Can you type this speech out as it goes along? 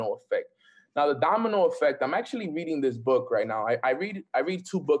Effect. Now, the Domino Effect, I'm actually reading this book right now. I read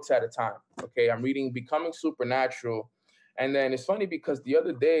two books at a time. Okay, I'm reading Becoming Supernatural. And then it's funny because the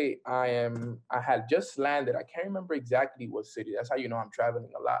other day I had just landed. I can't remember exactly what city. That's how you know I'm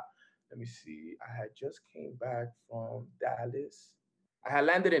traveling a lot. Let me see. I had just came back from Dallas. I had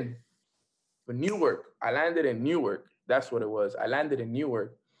landed in Newark. I landed in Newark. That's what it was. I landed in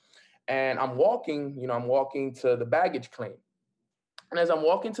Newark. And I'm walking to the baggage claim. And as I'm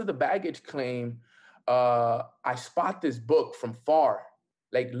walking to the baggage claim, I spot this book from far,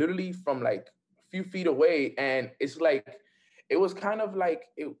 like literally from like a few feet away. And it's like, it was kind of like,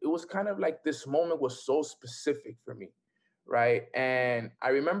 it was kind of like this moment was so specific for me, right? And I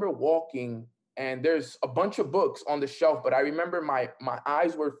remember walking and there's a bunch of books on the shelf, but I remember my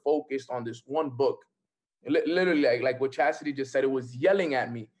eyes were focused on this one book. Literally like what Chastity just said, it was yelling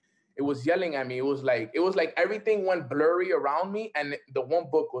at me. It was yelling at me. It was like everything went blurry around me. And the one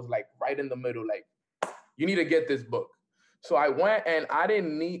book was like right in the middle, like, you need to get this book. So I went and I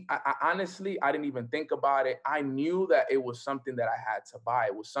honestly, I didn't even think about it. I knew that it was something that I had to buy.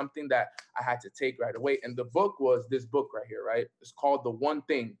 It was something that I had to take right away. And the book was this book right here, right? It's called The One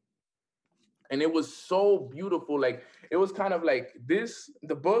Thing. And it was so beautiful. Like, it was kind of like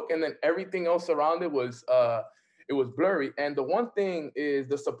the book, and then everything else around it was blurry. And the one thing is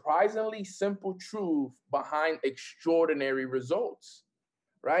the surprisingly simple truth behind extraordinary results,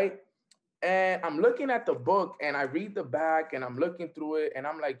 right? And I'm looking at the book and I read the back and I'm looking through it and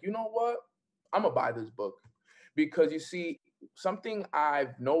I'm like, you know what? I'm gonna buy this book. Because you see, something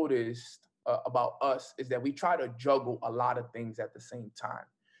I've noticed about us is that we try to juggle a lot of things at the same time.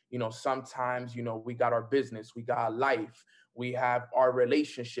 Sometimes, we got our business, we got life, we have our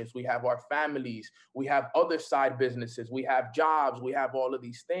relationships, we have our families, we have other side businesses, we have jobs, we have all of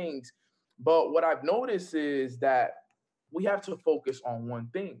these things. But what I've noticed is that we have to focus on one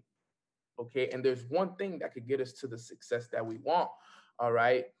thing, okay? And there's one thing that could get us to the success that we want, all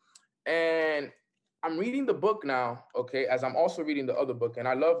right? And I'm reading the book now, okay, as I'm also reading the other book, and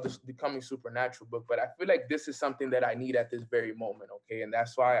I love this Becoming Supernatural book, but I feel like this is something that I need at this very moment, okay? And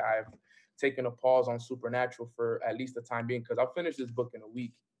that's why I've taken a pause on Supernatural for at least the time being, because I'll finish this book in a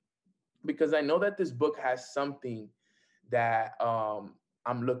week, because I know that this book has something that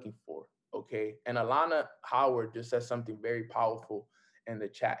I'm looking for, okay? And Alana Howard just said something very powerful in the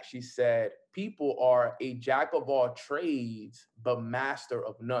chat. She said, people are a jack of all trades, but master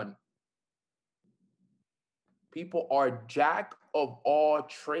of none. People are jack of all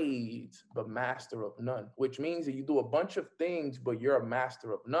trades, but master of none, which means that you do a bunch of things, but you're a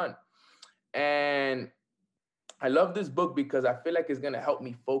master of none. And I love this book because I feel like it's going to help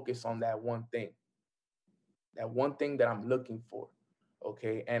me focus on that one thing that I'm looking for.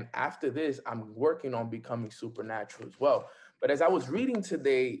 Okay. And after this, I'm working on becoming supernatural as well. But as I was reading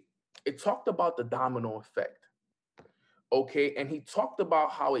today, it talked about the domino effect. Okay. And he talked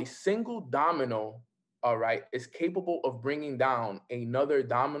about how a single domino, all right, is capable of bringing down another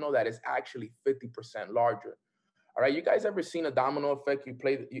domino that is actually 50% larger. All right, you guys ever seen a domino effect? You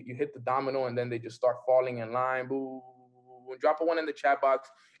hit the domino and then they just start falling in line. Boo. Drop a one in the chat box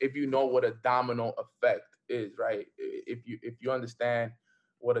if you know what a domino effect is, right? If you understand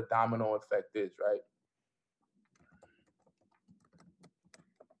what a domino effect is, right?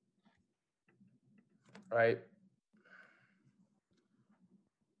 Right.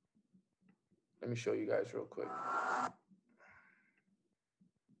 Let me show you guys real quick.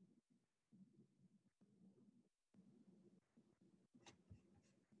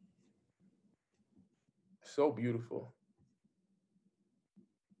 So beautiful.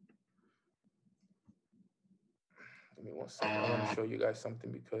 Give me one second. I want to show you guys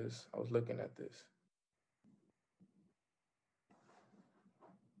something because I was looking at this.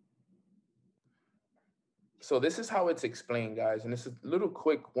 So this is how it's explained, guys. And it's a little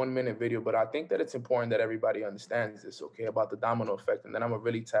quick 1 minute video, but I think that it's important that everybody understands this, okay, about the domino effect. And then I'm gonna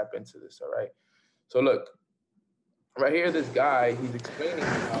really tap into this, all right? So look, right here, this guy, he's explaining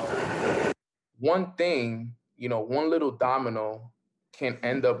how one thing, one little domino can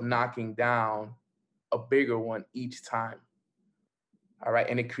end up knocking down a bigger one each time. All right,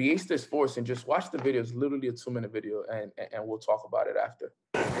 and it creates this force. And just watch the video. It's literally a 2 minute video, and we'll talk about it after.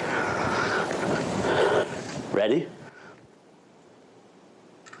 Ready?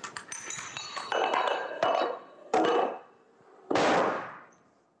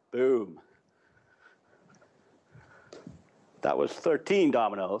 Boom. That was 13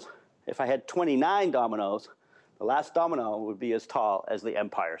 dominoes. If I had 29 dominoes, the last domino would be as tall as the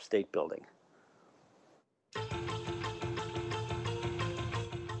Empire State Building.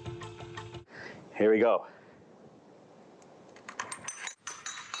 Here we go.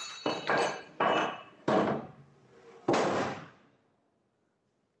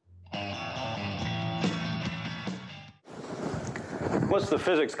 what's the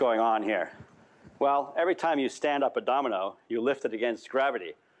physics going on here? Well, every time you stand up a domino, you lift it against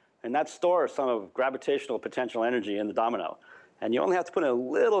gravity. And that stores some of gravitational potential energy in the domino. And you only have to put in a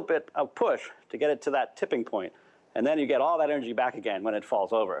little bit of push to get it to that tipping point. And then you get all that energy back again when it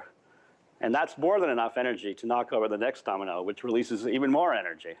falls over. And that's more than enough energy to knock over the next domino, which releases even more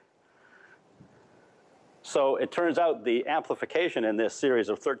energy. So it turns out the amplification in this series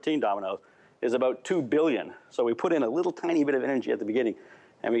of 13 dominoes is about 2 billion. So we put in a little tiny bit of energy at the beginning,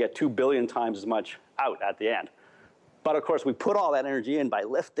 and we get 2 billion times as much out at the end. But of course, we put all that energy in by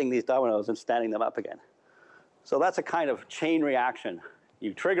lifting these dominoes and standing them up again. So that's a kind of chain reaction.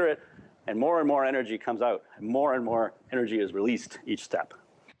 You trigger it, and more energy comes out, and more energy is released each step.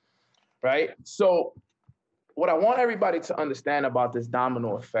 Right? So what I want everybody to understand about this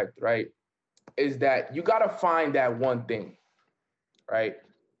domino effect, right, is that you got to find that one thing, right?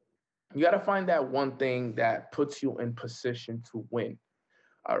 You got to find that one thing that puts you in position to win,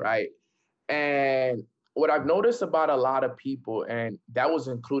 all right? And what I've noticed about a lot of people, and that was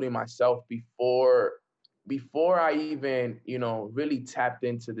including myself before I even, really tapped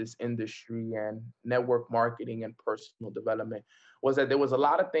into this industry and network marketing and personal development, was that there was a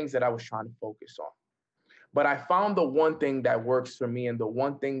lot of things that I was trying to focus on. But I found the one thing that works for me and the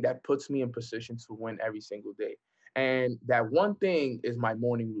one thing that puts me in position to win every single day. And that one thing is my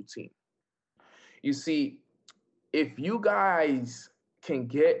morning routine. You see, if you guys can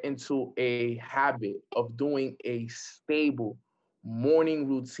get into a habit of doing a stable morning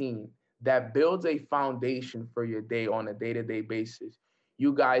routine that builds a foundation for your day on a day-to-day basis,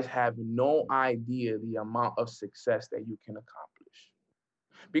 you guys have no idea the amount of success that you can accomplish.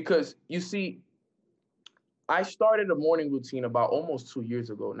 Because you see, I started a morning routine about almost 2 years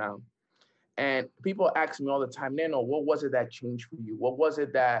ago now. And people ask me all the time, Neno, what was it that changed for you? What was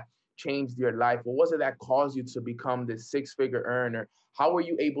it that changed your life? What was it that caused you to become this six-figure earner? How were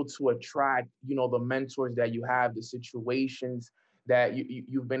you able to attract, the mentors that you have, the situations that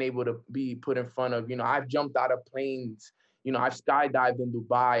you've been able to be put in front of? I've jumped out of planes. I've skydived in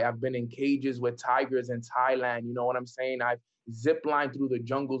Dubai. I've been in cages with tigers in Thailand. You know what I'm saying? I've zip line through the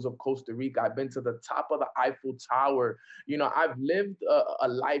jungles of Costa Rica. I've been to the top of the Eiffel Tower. I've lived a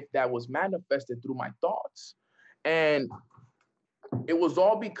life that was manifested through my thoughts. And it was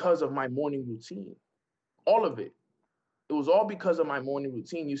all because of my morning routine. All of it. It was all because of my morning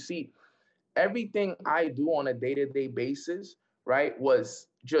routine. You see, everything I do on a day-to-day basis, right, was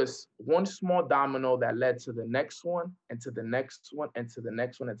just one small domino that led to the next one and to the next one and to the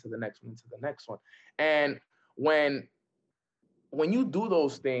next one and to the next one and to the next one. And when you do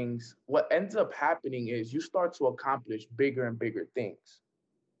those things, what ends up happening is you start to accomplish bigger and bigger things.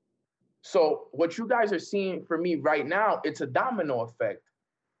 So what you guys are seeing for me right now, it's a domino effect,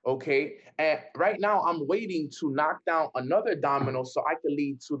 okay? And right now I'm waiting to knock down another domino so I can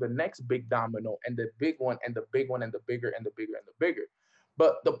lead to the next big domino and the big one and the big one and the bigger and the bigger and the bigger.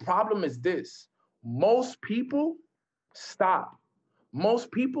 But the problem is this: most people stop.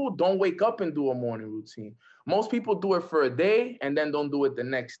 Most people don't wake up and do a morning routine. Most people do it for a day and then don't do it the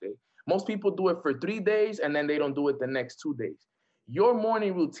next day. Most people do it for 3 days and then they don't do it the next 2 days. Your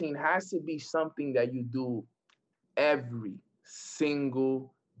morning routine has to be something that you do every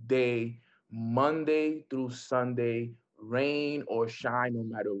single day, Monday through Sunday, rain or shine, no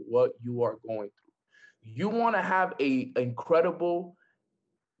matter what you are going through. You want to have an incredible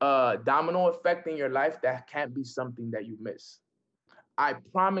domino effect in your life. That can't be something that you miss. I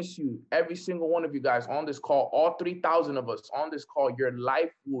promise you, every single one of you guys on this call, all 3,000 of us on this call, your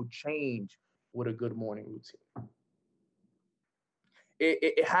life will change with a good morning routine.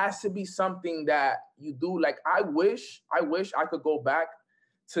 It has to be something that you do. Like, I wish I could go back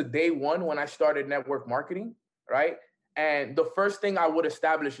to day one when I started network marketing, right? And the first thing I would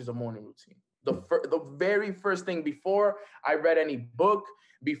establish is a morning routine. The very first thing, before I read any book,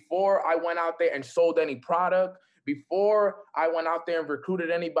 before I went out there and sold any product, before I went out there and recruited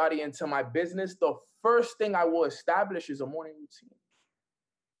anybody into my business, the first thing I will establish is a morning routine.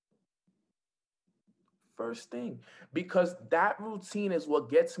 First thing, because that routine is what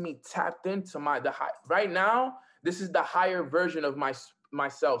gets me tapped into right now. This is the higher version of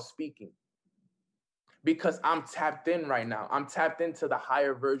myself speaking, because I'm tapped in right now. I'm tapped into the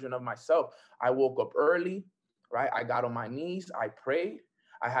higher version of myself. I woke up early, right? I got on my knees. I prayed.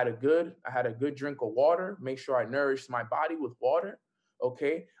 I had a good drink of water. Make sure I nourished my body with water.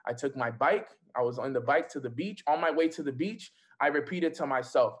 Okay. I took my bike. I was on the bike to the beach. On my way to the beach, I repeated to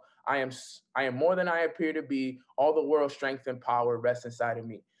myself, I am more than I appear to be. All the world's strength and power rests inside of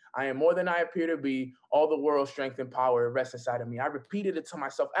me. I am more than I appear to be. All the world's strength and power rests inside of me. I repeated it to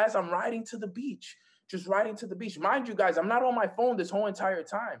myself as I'm riding to the beach, just riding to the beach. Mind you guys, I'm not on my phone this whole entire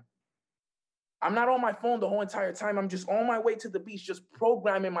time. I'm not on my phone the whole entire time. I'm just on my way to the beach, just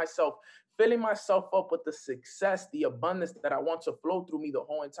programming myself, filling myself up with the success, the abundance that I want to flow through me the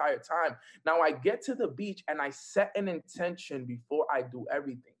whole entire time. Now I get to the beach and I set an intention before I do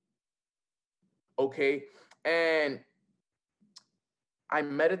everything. Okay. And I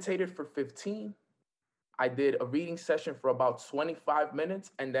meditated for 15. I did a reading session for about 25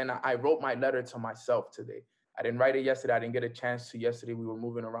 minutes. And then I wrote my letter to myself today. I didn't write it yesterday. I didn't get a chance to yesterday. We were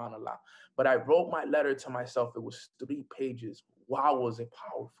moving around a lot. But I wrote my letter to myself. It was 3 pages. Wow, was it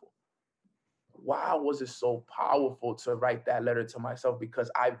powerful. Wow, was it so powerful to write that letter to myself,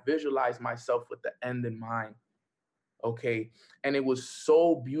 because I visualized myself with the end in mind. Okay. And it was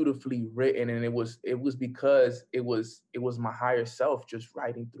so beautifully written. And it was because it was my higher self just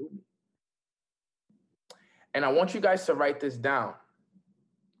writing through me. And I want you guys to write this down.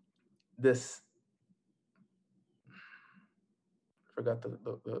 I forgot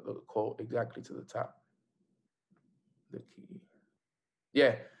the quote exactly to the top. The key.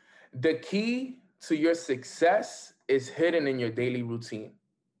 Yeah. The key to your success is hidden in your daily routine.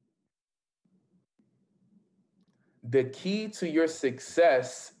 The key to your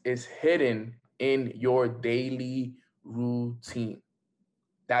success is hidden in your daily routine.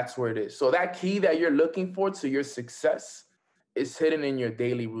 That's where it is. So that key that you're looking for to your success is hidden in your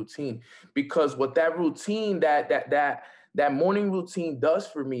daily routine. Because what that routine, that morning routine does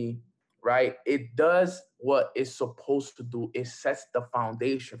for me, right? It does what it's supposed to do. It sets the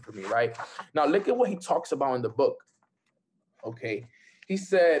foundation for me, right? Now look at what he talks about in the book. Okay. He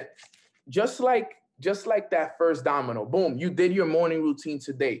said, just like that first domino, boom, you did your morning routine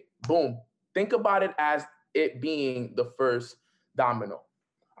today. Boom. Think about it as it being the first domino.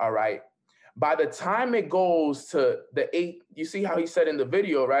 All right. By the time it goes to the 8, you see how he said in the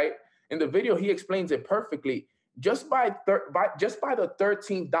video, right? In the video, he explains it perfectly. Just by the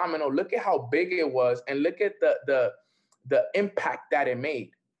 13th domino, look at how big it was, and look at the impact that it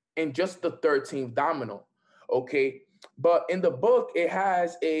made in just the 13th domino. Okay. But in the book, it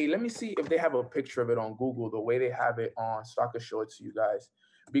has let me see if they have a picture of it on Google, the way they have it on, so I can show it to you guys.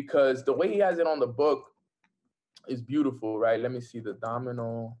 Because the way he has it on the book is beautiful, right? Let me see the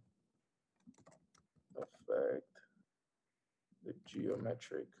domino effect, the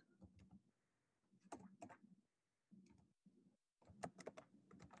geometric.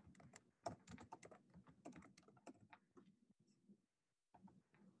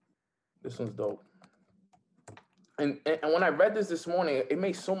 This one's dope. And when I read this morning, it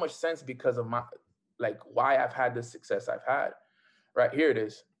makes so much sense because of why I've had the success I've had. Right, here it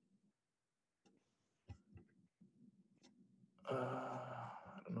is. I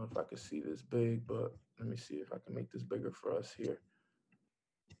don't know if I can see this big, but let me see if I can make this bigger for us here.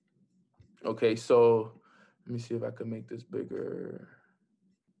 Okay, so let me see if I can make this bigger.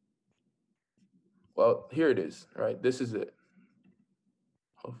 Well, here it is, right? This is it.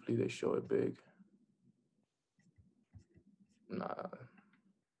 Hopefully they show it big. Nah.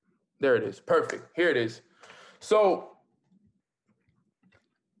 There it is. Perfect. Here it is. So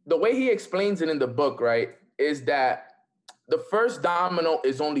the way he explains it in the book, right, is that the first domino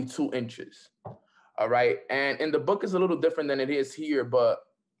is only 2 inches. All right. And in the book is a little different than it is here, but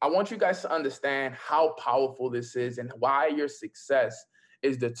I want you guys to understand how powerful this is and why your success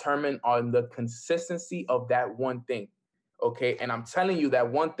is determined on the consistency of that one thing. Okay. And I'm telling you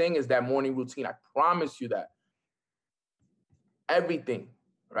that one thing is that morning routine. I promise you that. Everything.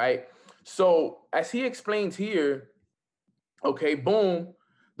 Right. So as he explains here, okay, boom,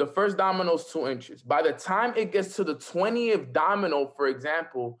 the first domino is 2 inches. By the time it gets to the 20th domino, for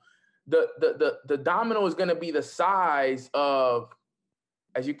example, the domino is going to be the size of,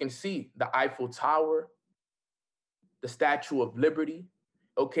 as you can see, the Eiffel Tower, the Statue of Liberty.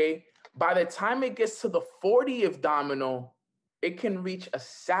 Okay. By the time it gets to the 40th domino, it can reach a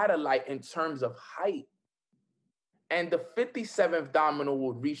satellite in terms of height. And the 57th domino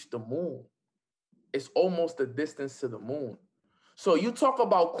will reach the moon. It's almost the distance to the moon. So you talk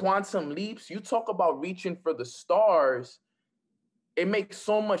about quantum leaps, you talk about reaching for the stars. It makes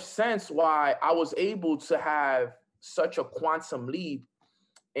so much sense why I was able to have such a quantum leap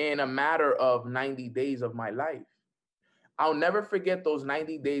in a matter of 90 days of my life. I'll never forget those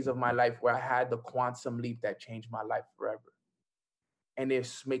 90 days of my life where I had the quantum leap that changed my life forever. And it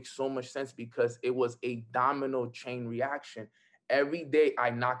makes so much sense because it was a domino chain reaction. Every day I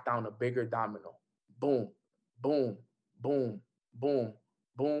knocked down a bigger domino. Boom, boom, boom, boom,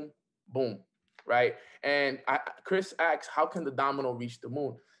 boom, boom, right? And Chris asks, how can the domino reach the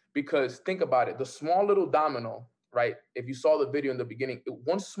moon? Because think about it, the small little domino, right? If you saw the video in the beginning,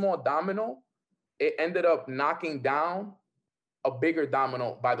 one small domino, it ended up knocking down a bigger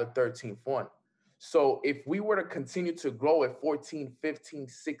domino by the 13th one. So if we were to continue to grow at 14, 15,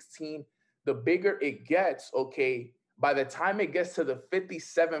 16, the bigger it gets, okay, by the time it gets to the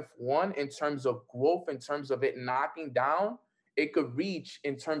 57th one in terms of growth, in terms of it knocking down, it could reach,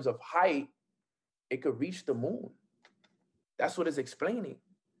 in terms of height, it could reach the moon. That's what it's explaining.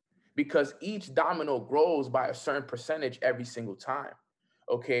 Because each domino grows by a certain percentage every single time.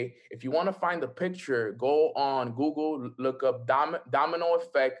 Okay, if you want to find the picture, go on Google, look up domino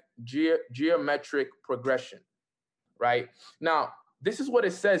effect geometric progression, right? Now, this is what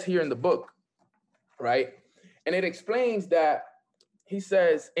it says here in the book, right? And it explains that he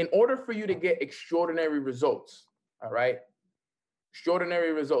says, in order for you to get extraordinary results, all right?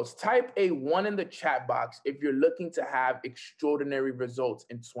 Extraordinary results. Type a 1 in the chat box if you're looking to have extraordinary results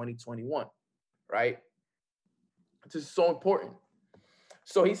in 2021, right? This is so important.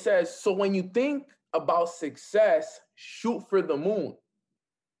 So he says, so when you think about success, shoot for the moon.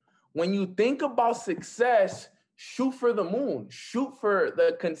 When you think about success, shoot for the moon. Shoot for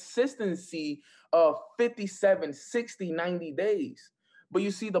the consistency of 57, 60, 90 days. But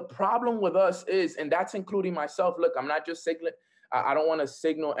you see, the problem with us is, and that's including myself, look, I'm not just signaling, I don't want to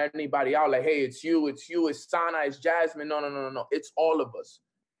signal anybody out like, hey, it's you, it's Sana, it's Jasmine. No. It's all of us.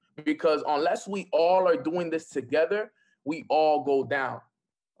 Because unless we all are doing this together, we all go down.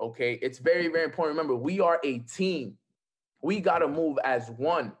 Okay, it's very, very important. Remember, we are a team. We got to move as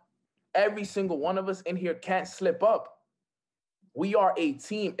one. Every single one of us in here can't slip up. We are a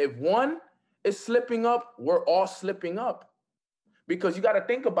team. If one is slipping up, we're all slipping up. Because you got to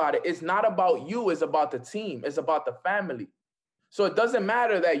think about it. It's not about you. It's about the team. It's about the family. So it doesn't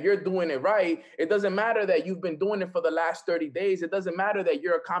matter that you're doing it right. It doesn't matter that you've been doing it for the last 30 days. It doesn't matter that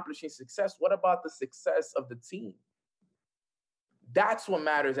you're accomplishing success. What about the success of the team? That's what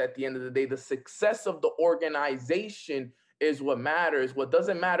matters at the end of the day. The success of the organization is what matters. What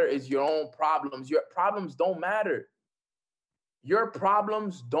doesn't matter is your own problems. Your problems don't matter. Your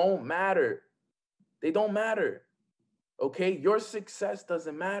problems don't matter. They don't matter. Okay? Your success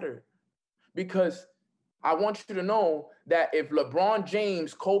doesn't matter. Because I want you to know that if LeBron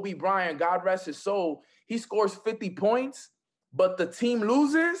James, Kobe Bryant, God rest his soul, he scores 50 points, but the team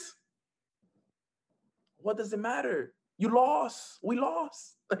loses, what does it matter? You lost. We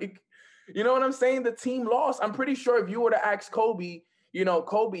lost. Like, you know what I'm saying? The team lost. I'm pretty sure if you were to ask Kobe, you know,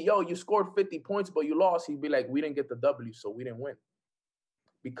 Kobe, yo, you scored 50 points, but you lost, he'd be like, we didn't get the W, so we didn't win.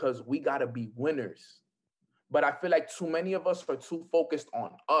 Because we got to be winners. But I feel like too many of us are too focused on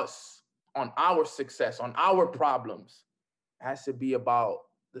us, on our success, on our problems. It has to be about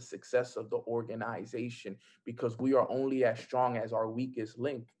the success of the organization, because we are only as strong as our weakest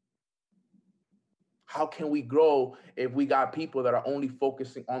link. How can we grow if we got people that are only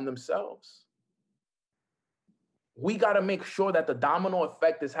focusing on themselves? We got to make sure that the domino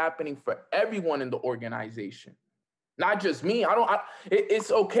effect is happening for everyone in the organization. Not just me. It's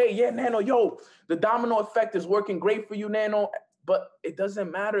okay. Yeah, Neno, yo, the domino effect is working great for you, Neno, but it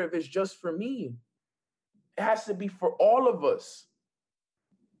doesn't matter if it's just for me. It has to be for all of us.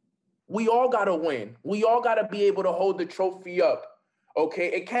 We all got to win. We all got to be able to hold the trophy up. Okay,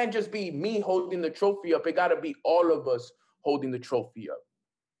 it can't just be me holding the trophy up. It got to be all of us holding the trophy up.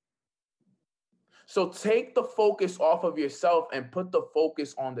 So take the focus off of yourself and put the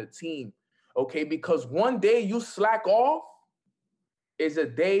focus on the team. Okay, because one day you slack off is a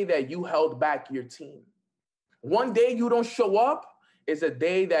day that you held back your team. One day you don't show up is a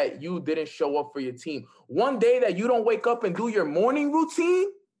day that you didn't show up for your team. One day that you don't wake up and do your morning routine,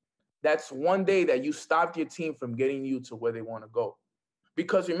 that's one day that you stopped your team from getting you to where they want to go.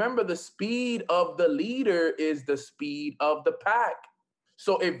 Because remember, the speed of the leader is the speed of the pack.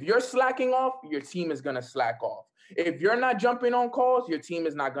 So if you're slacking off, your team is going to slack off. If you're not jumping on calls, your team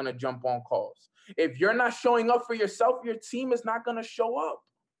is not going to jump on calls. If you're not showing up for yourself, your team is not going to show up.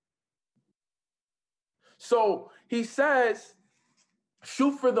 So he says,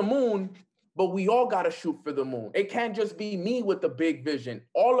 shoot for the moon, but we all got to shoot for the moon. It can't just be me with the big vision.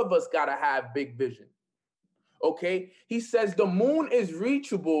 All of us got to have big vision. Okay, he says the moon is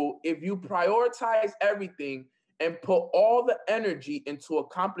reachable if you prioritize everything and put all the energy into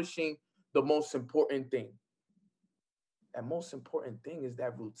accomplishing the most important thing. That most important thing is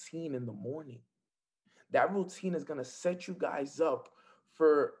that routine in the morning. That routine is going to set you guys up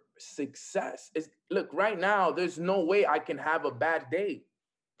for success. Look, right now, there's no way I can have a bad day.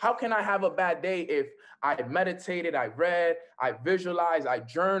 How can I have a bad day if I meditated, I read, I visualized, I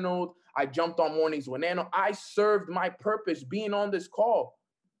journaled, I jumped on mornings with Neno? I served my purpose being on this call.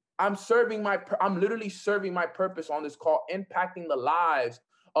 I'm literally serving my purpose on this call, impacting the lives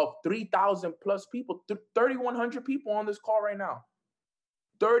of 3,000 plus people, 3,100 people on this call right now.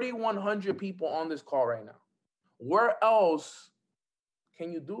 3,100 people on this call right now. Where else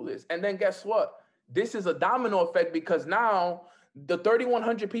can you do this? And then guess what? This is a domino effect, because now the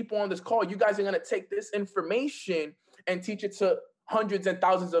 3,100 people on this call, you guys are going to take this information and teach it to hundreds and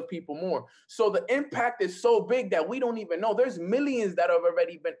thousands of people more. So the impact is so big that we don't even know. There's millions that have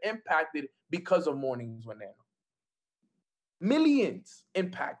already been impacted because of Mornings with Neno. Millions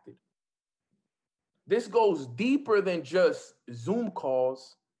impacted. This goes deeper than just Zoom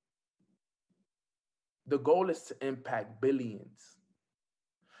calls. The goal is to impact billions.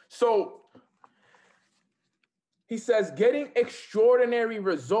 So he says, getting extraordinary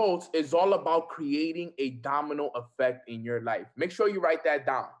results is all about creating a domino effect in your life. Make sure you write that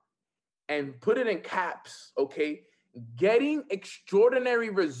down and put it in caps, okay? Getting extraordinary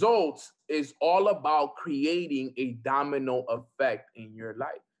results is all about creating a domino effect in your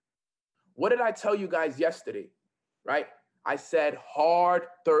life. What did I tell you guys yesterday, right? I said hard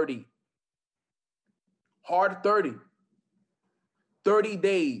 30. Hard 30. 30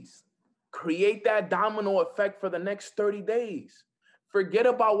 days. Create that domino effect for the next 30 days. Forget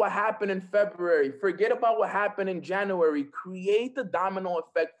about what happened in February. Forget about what happened in January. Create the domino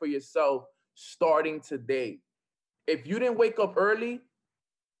effect for yourself starting today. If you didn't wake up early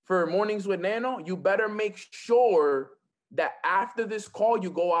for Mornings with Neno, you better make sure that after this call, you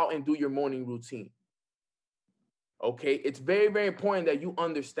go out and do your morning routine. Okay? It's very, very important that you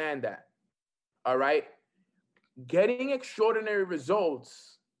understand that. All right? Getting extraordinary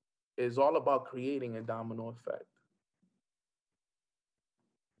results is all about creating a domino effect.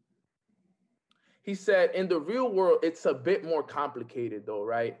 He said, in the real world, it's a bit more complicated though,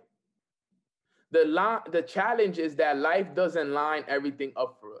 right? The challenge is that life doesn't line everything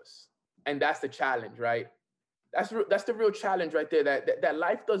up for us. And that's the challenge, right? That's the real challenge right there, that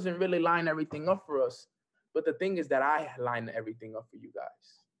life doesn't really line everything up for us. But the thing is that I line everything up for you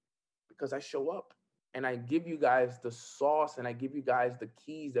guys because I show up. And I give you guys the sauce and I give you guys the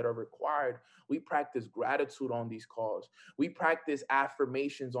keys that are required. We practice gratitude on these calls. We practice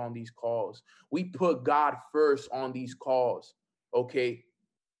affirmations on these calls. We put God first on these calls, okay?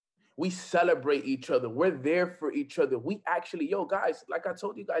 We celebrate each other. We're there for each other. We actually, guys, like I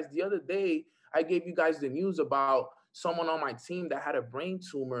told you guys the other day, I gave you guys the news about someone on my team that had a brain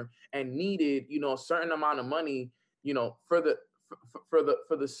tumor and needed, a certain amount of money, for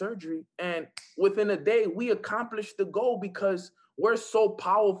the surgery. And within a day, we accomplished the goal because we're so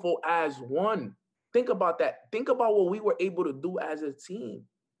powerful as one. Think about that. Think about what we were able to do as a team.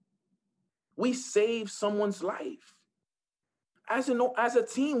 We saved someone's life. As a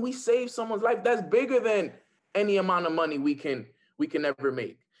team, we saved someone's life. That's bigger than any amount of money we can ever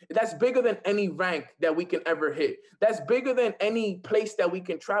make. That's bigger than any rank that we can ever hit. That's bigger than any place that we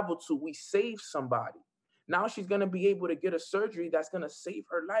can travel to. We saved somebody. Now she's going to be able to get a surgery that's going to save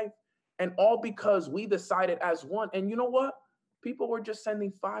her life. And all because we decided as one. And you know what? People were just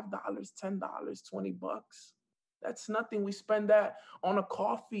sending $5, $10, $20. That's nothing. We spend that on a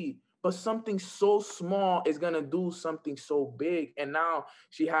coffee. But something so small is going to do something so big. And now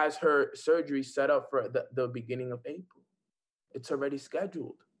she has her surgery set up for the beginning of April. It's already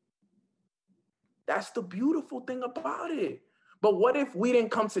scheduled. That's the beautiful thing about it. But what if we didn't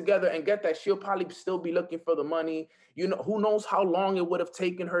come together and get that? She'll probably still be looking for the money. Who knows how long it would have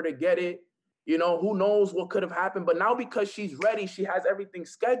taken her to get it? Who knows what could have happened? But now because she's ready, she has everything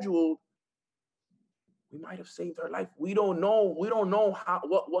scheduled. We might have saved her life. We don't know. We don't know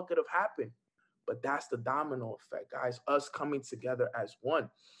what could have happened. But that's the domino effect, guys. Us coming together as one.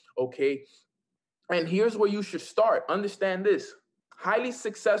 Okay. And here's where you should start. Understand this. Highly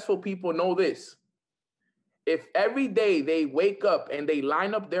successful people know this. If every day they wake up and they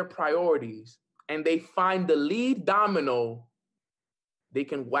line up their priorities and they find the lead domino, they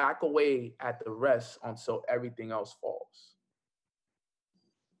can whack away at the rest until everything else falls.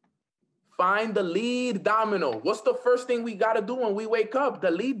 Find the lead domino. What's the first thing we got to do when we wake up?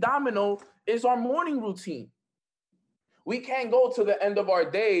 The lead domino is our morning routine. We can't go to the end of our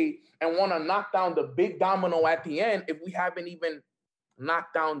day and want to knock down the big domino at the end if we haven't even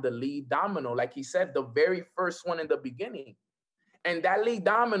knocked down the lead domino. Like he said, the very first one in the beginning. And that lead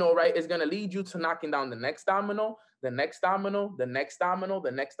domino, right, is going to lead you to knocking down the next domino, the next domino, the next domino,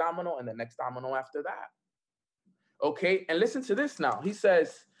 the next domino, and the next domino after that. Okay, and listen to this now. He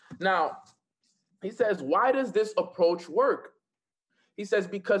says, why does this approach work? He says,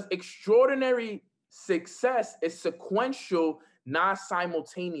 because extraordinary success is sequential, not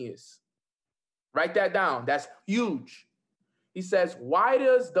simultaneous. Write that down. That's huge. He says, why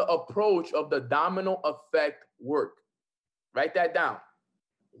does the approach of the domino effect work? Write that down.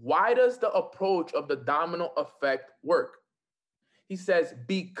 Why does the approach of the domino effect work? He says,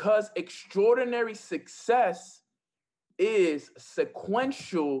 because extraordinary success is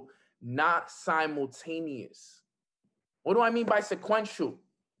sequential, not simultaneous. What do I mean by sequential?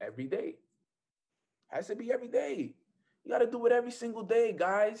 Every day. Has to be every day. You got to do it every single day,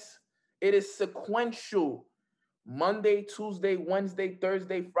 guys. It is sequential. Monday, Tuesday, Wednesday,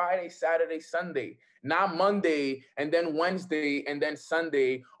 Thursday, Friday, Saturday, Sunday. Not Monday and then Wednesday and then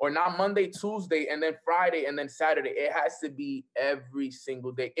Sunday, or not Monday, Tuesday and then Friday and then Saturday. It has to be every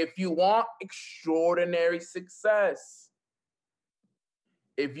single day. If you want extraordinary success,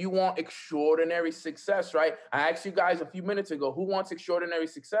 right? I asked you guys a few minutes ago, who wants extraordinary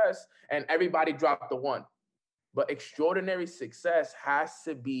success? And everybody dropped the one. But extraordinary success has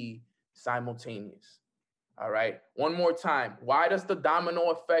to be simultaneous. All right. One more time. Why does the domino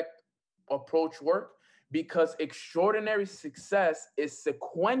effect approach work? Because extraordinary success is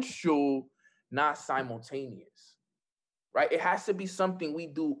sequential, not simultaneous. Right? It has to be something we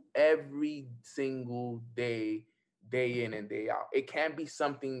do every single day, day in and day out. It can't be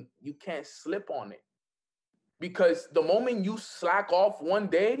something you can't slip on it. Because the moment you slack off one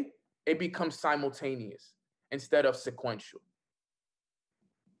day, it becomes simultaneous instead of sequential.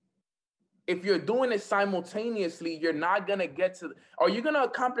 If you're doing it simultaneously, you're not going to get to, are you going to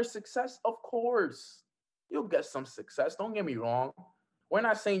accomplish success? Of course. You'll get some success. Don't get me wrong. We're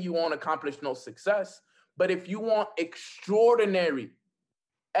not saying you won't accomplish no success, but if you want extraordinary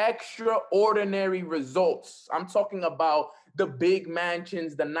results, I'm talking about the big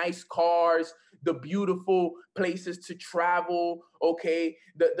mansions, the nice cars, the beautiful places to travel, okay?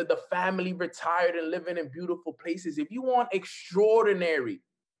 The family retired and living in beautiful places. If you want extraordinary,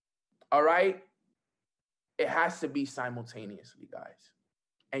 all right, it has to be simultaneously, guys.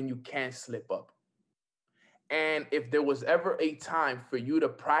 And you can't slip up. And if there was ever a time for you to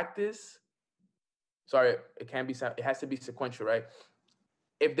practice, it has to be sequential, right?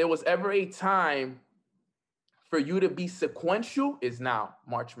 If there was ever a time for you to be sequential, is now.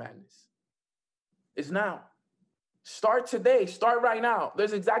 March Madness. It's now. Start today. Start right now.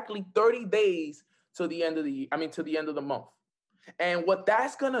 There's exactly 30 days to the end of the year. To the end of the month. And what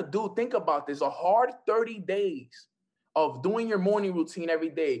that's going to do, think about this, a hard 30 days of doing your morning routine every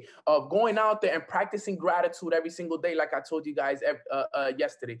day, of going out there and practicing gratitude every single day, like I told you guys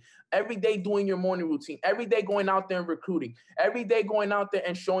yesterday. Every day doing your morning routine, every day going out there and recruiting, every day going out there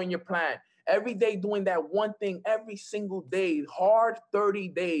and showing your plan, every day doing that one thing every single day. Hard 30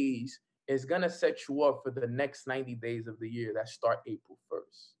 days is going to set you up for the next 90 days of the year that start April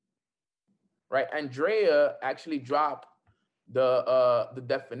 1st. Right? Andrea actually dropped the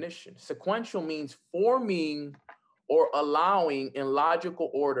definition. Sequential means forming or allowing in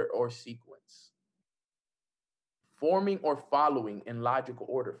logical order or sequence. Forming or following in logical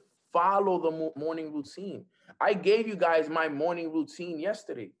order. Follow the morning routine. I gave you guys my morning routine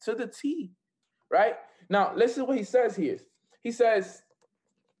yesterday to the T, right? Now, listen to what he says here. He says,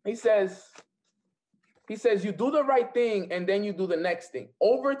 you do the right thing and then you do the next thing.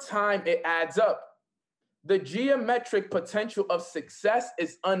 Over time, it adds up. The geometric potential of success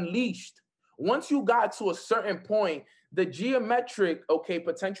is unleashed. Once you got to a certain point, the geometric,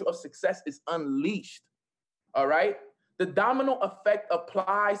 potential of success is unleashed. All right? The domino effect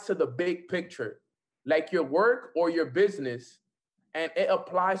applies to the big picture, like your work or your business, and it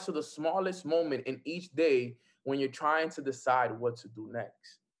applies to the smallest moment in each day when you're trying to decide what to do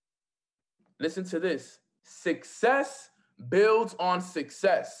next. Listen to this. Success builds on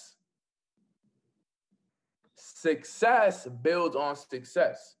success. Success builds on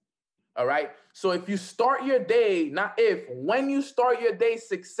success. All right. So if you start your day, when you start your day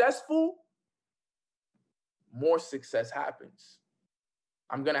successful, more success happens.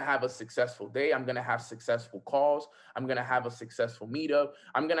 I'm going to have a successful day. I'm going to have successful calls. I'm going to have a successful meetup.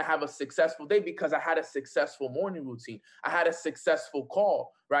 I'm going to have a successful day because I had a successful morning routine. I had a successful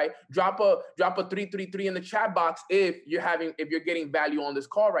call, right? Drop a 333 in the chat box if you're getting value on this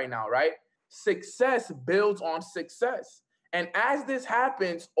call right now, right? Success builds on success. And as this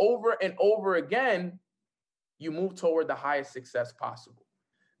happens over and over again, you move toward the highest success possible.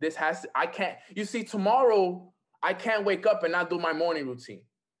 Tomorrow, I can't wake up and not do my morning routine.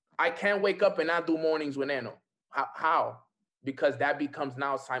 I can't wake up and not do mornings with Neno. How? Because that becomes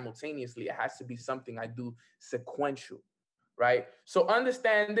now simultaneously. It has to be something I do sequential, right? So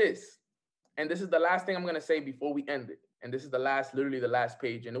understand this. And this is the last thing I'm going to say before we end it. And this is literally the last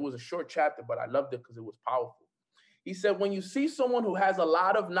page. And it was a short chapter, but I loved it because it was powerful. He said, when you see someone who has a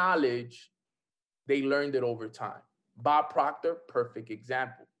lot of knowledge, they learned it over time. Bob Proctor, perfect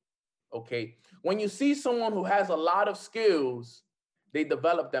example. Okay. When you see someone who has a lot of skills, They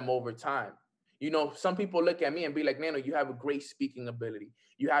develop them over time. You know, some people look at me and be like, Neno, you have a great speaking ability.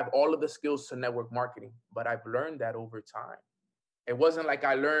 You have all of the skills to network marketing, but I've learned that over time. It wasn't like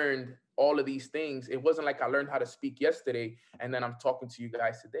I learned all of these things. It wasn't like I learned how to speak yesterday and then I'm talking to you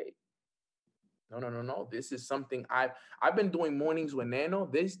guys today. No, no, no, no. This is something I've been doing mornings with Nano.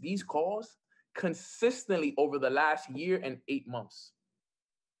 These calls consistently over the last year and 8 months.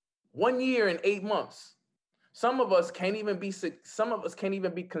 1 year and 8 months. Some of us can't even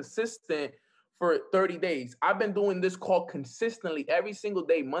be consistent for 30 days. I've been doing this call consistently every single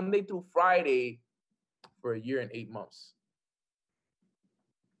day, Monday through Friday, for a year and 8 months.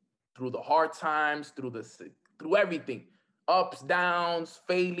 Through the hard times, through everything. Ups, downs,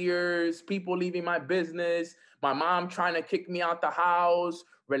 failures, people leaving my business, my mom trying to kick me out the house,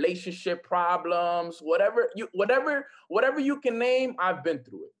 relationship problems, whatever you can name, I've been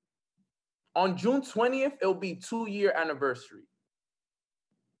through it. On June 20th, it'll be 2-year anniversary.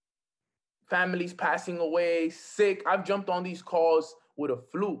 Families passing away, sick. I've jumped on these calls with a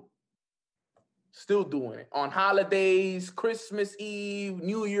flu. Still doing it. On holidays, Christmas Eve,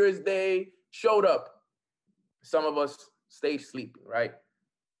 New Year's Day, showed up. Some of us stay sleeping, right?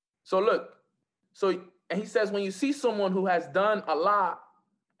 So look, and he says, when you see someone who has done a lot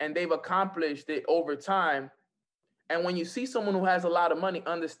and they've accomplished it over time, and when you see someone who has a lot of money,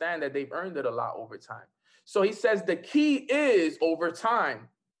 understand that they've earned it a lot over time. So he says the key is over time.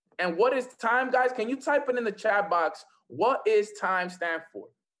 And what is time, guys? Can you type it in the chat box? What is time stand for?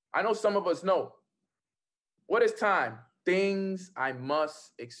 I know some of us know. What is time? Things I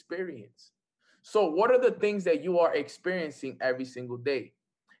must experience. So what are the things that you are experiencing every single day?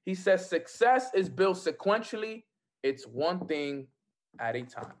 He says success is built sequentially. It's one thing at a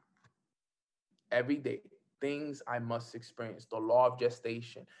time. Every day, things I must experience. The law of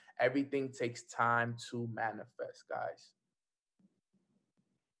gestation. Everything takes time to manifest, guys.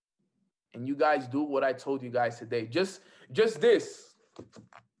 And you guys do what I told you guys today. Just this.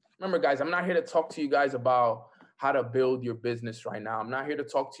 Remember, guys, I'm not here to talk to you guys about how to build your business right now. I'm not here to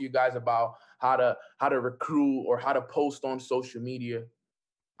talk to you guys about how to recruit or how to post on social media.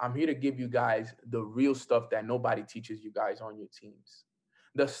 I'm here to give you guys the real stuff that nobody teaches you guys on your teams.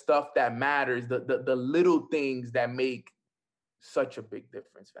 The stuff that matters, the little things that make such a big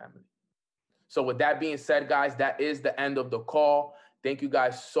difference, family. So with that being said, guys, that is the end of the call. Thank you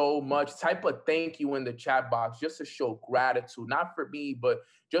guys so much. Type a thank you in the chat box just to show gratitude, not for me, but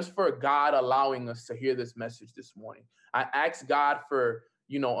just for God allowing us to hear this message this morning. I asked God for,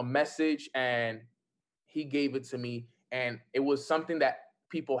 a message and he gave it to me. And it was something that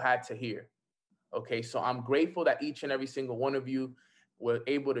people had to hear. Okay, so I'm grateful that each and every single one of you were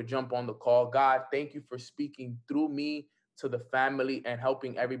able to jump on the call. God, thank you for speaking through me to the family and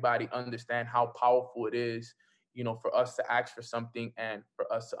helping everybody understand how powerful it is, for us to ask for something and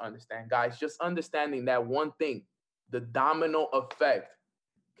for us to understand. Guys, just understanding that one thing, the domino effect,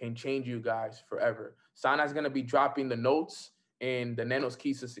 can change you guys forever. Sana's going to be dropping the notes in the Neno's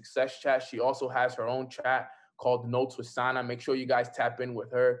Keys to Success chat. She also has her own chat called Notes with Sana. Make sure you guys tap in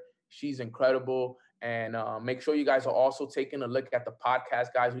with her. She's incredible. And make sure you guys are also taking a look at the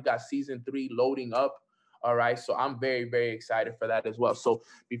podcast, guys. We got season 3 loading up. All right. So I'm very, very excited for that as well. So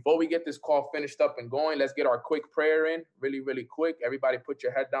before we get this call finished up and going, let's get our quick prayer in really, really quick. Everybody put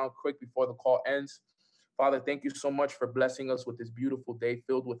your head down quick before the call ends. Father, thank you so much for blessing us with this beautiful day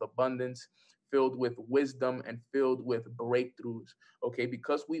filled with abundance, filled with wisdom, and filled with breakthroughs. Okay,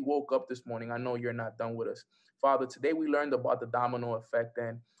 because we woke up this morning, I know you're not done with us. Father, today we learned about the domino effect,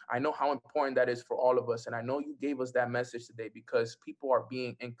 and I know how important that is for all of us. And I know you gave us that message today because people are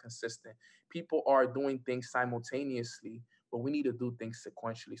being inconsistent. People are doing things simultaneously, but we need to do things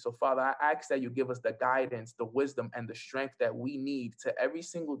sequentially. So, Father, I ask that you give us the guidance, the wisdom, and the strength that we need to every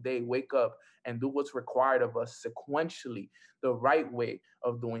single day wake up and do what's required of us sequentially, the right way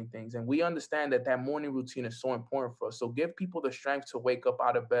of doing things. And we understand that that morning routine is so important for us. So give people the strength to wake up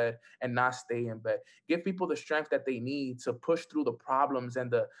out of bed and not stay in bed. Give people the strength that they need to push through the problems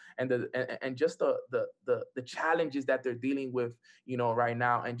and just the challenges that they're dealing with, right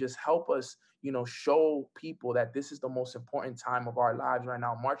now, and just help us, show people that this is the most important time of our lives right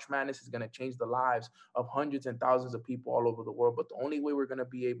now. March Madness is going to change the lives of hundreds and thousands of people all over the world. But the only way we're going to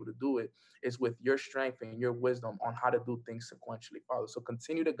be able to do it is with your strength and your wisdom on how to do things sequentially, Father. So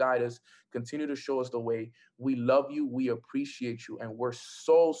continue to guide us, continue to show us the way. We love you, we appreciate you, and we're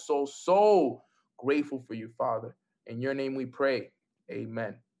so, so, so grateful for you, Father. In your name we pray.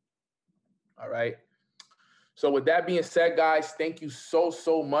 Amen. All right. So with that being said, guys, thank you so,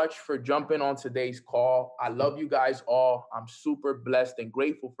 so much for jumping on today's call. I love you guys all. I'm super blessed and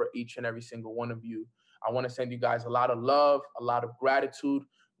grateful for each and every single one of you. I want to send you guys a lot of love, a lot of gratitude.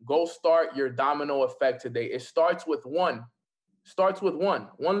 Go start your domino effect today. It starts with one.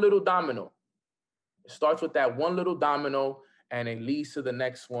 One little domino. It starts with that one little domino and it leads to the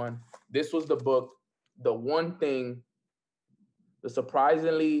next one. This was the book, The One Thing, The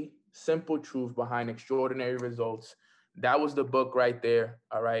Surprisingly Simple Truth Behind Extraordinary Results. That was the book right there.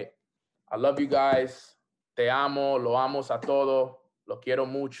 All right. I love you guys. Te amo, lo amo a todo, lo quiero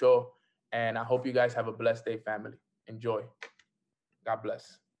mucho. And I hope you guys have a blessed day, family. Enjoy. God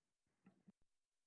bless.